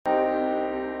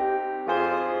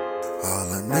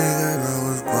All a nigga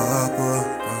know is guapa.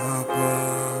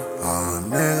 All a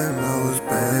nigga know is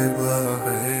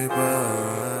paper.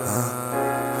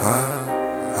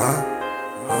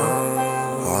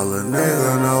 All a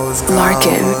nigga know is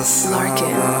Larkin.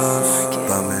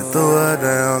 Thumbing through a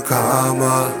damn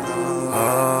comma.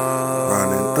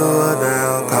 Running through a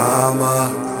damn comma.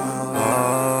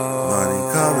 Money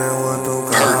coming with them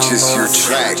commas. Purchase your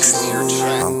tracks.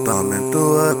 I'm thumbing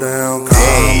through a damn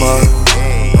comma.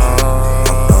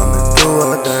 I'm thumbing through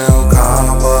a damn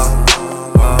comma.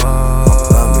 I'm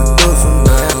thumbing through some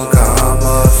damn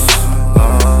commas.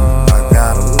 I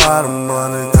got a lot of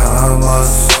money,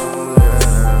 commas.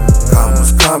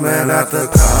 Commas coming at the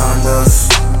commas.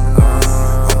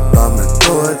 I'm thumbing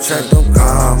through it, check them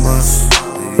commas.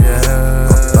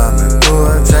 I'm thumbing through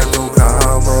it, check them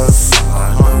commas.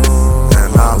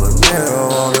 And all the nigga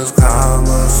on his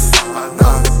commas.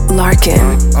 Larkin.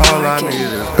 All I need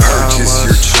is Purchase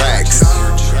your commas. tracks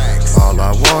All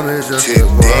I want is just a today.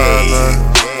 brother.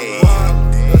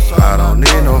 I don't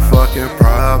need no fucking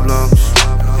problems.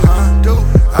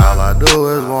 All I do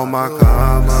is want my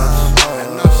commas.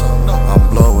 I'm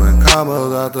blowing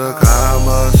commas out the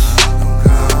commas.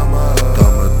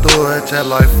 Thumbing through it, chat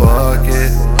like fuck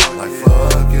it.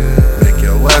 Make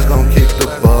your ass gon' kick the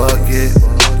bucket.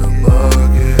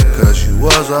 Cause you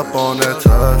was up on that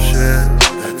tough shit.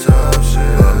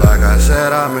 But like I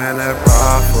said, I'm in that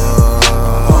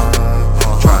profit.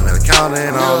 Tryna count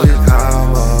in all these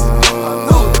commas.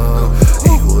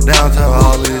 Equal down to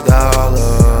all these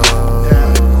dollars.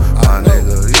 My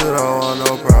nigga, you don't want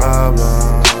no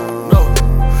problem.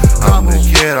 I'm the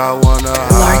kid, I wanna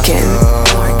Larkin.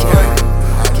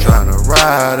 Tryna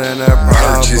ride in that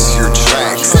problem. Purchase your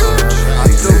tracks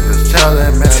These niggas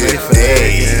tellin' man they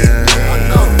today. faking.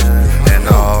 And I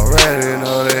already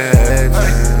know they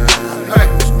hating.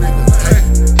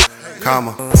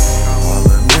 Comma. All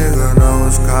a nigga know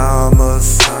is commas.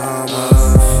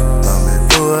 Thumbing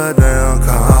through a damn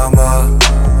comma.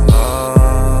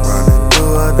 Running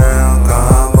through a damn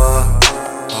comma.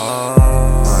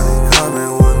 Money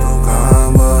coming with them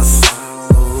commas.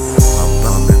 I'm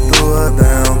thumbing through a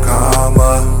damn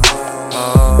comma.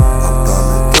 I'm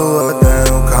thumbing through a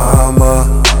damn comma.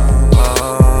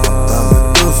 I'm thumbing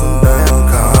through some damn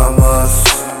commas.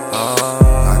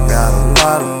 I got a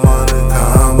lot of money,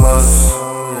 commas.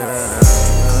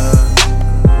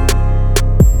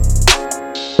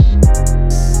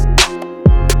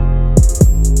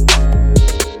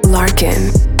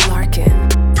 Larkin.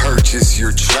 Purchase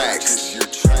your tracks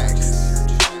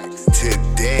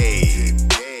today.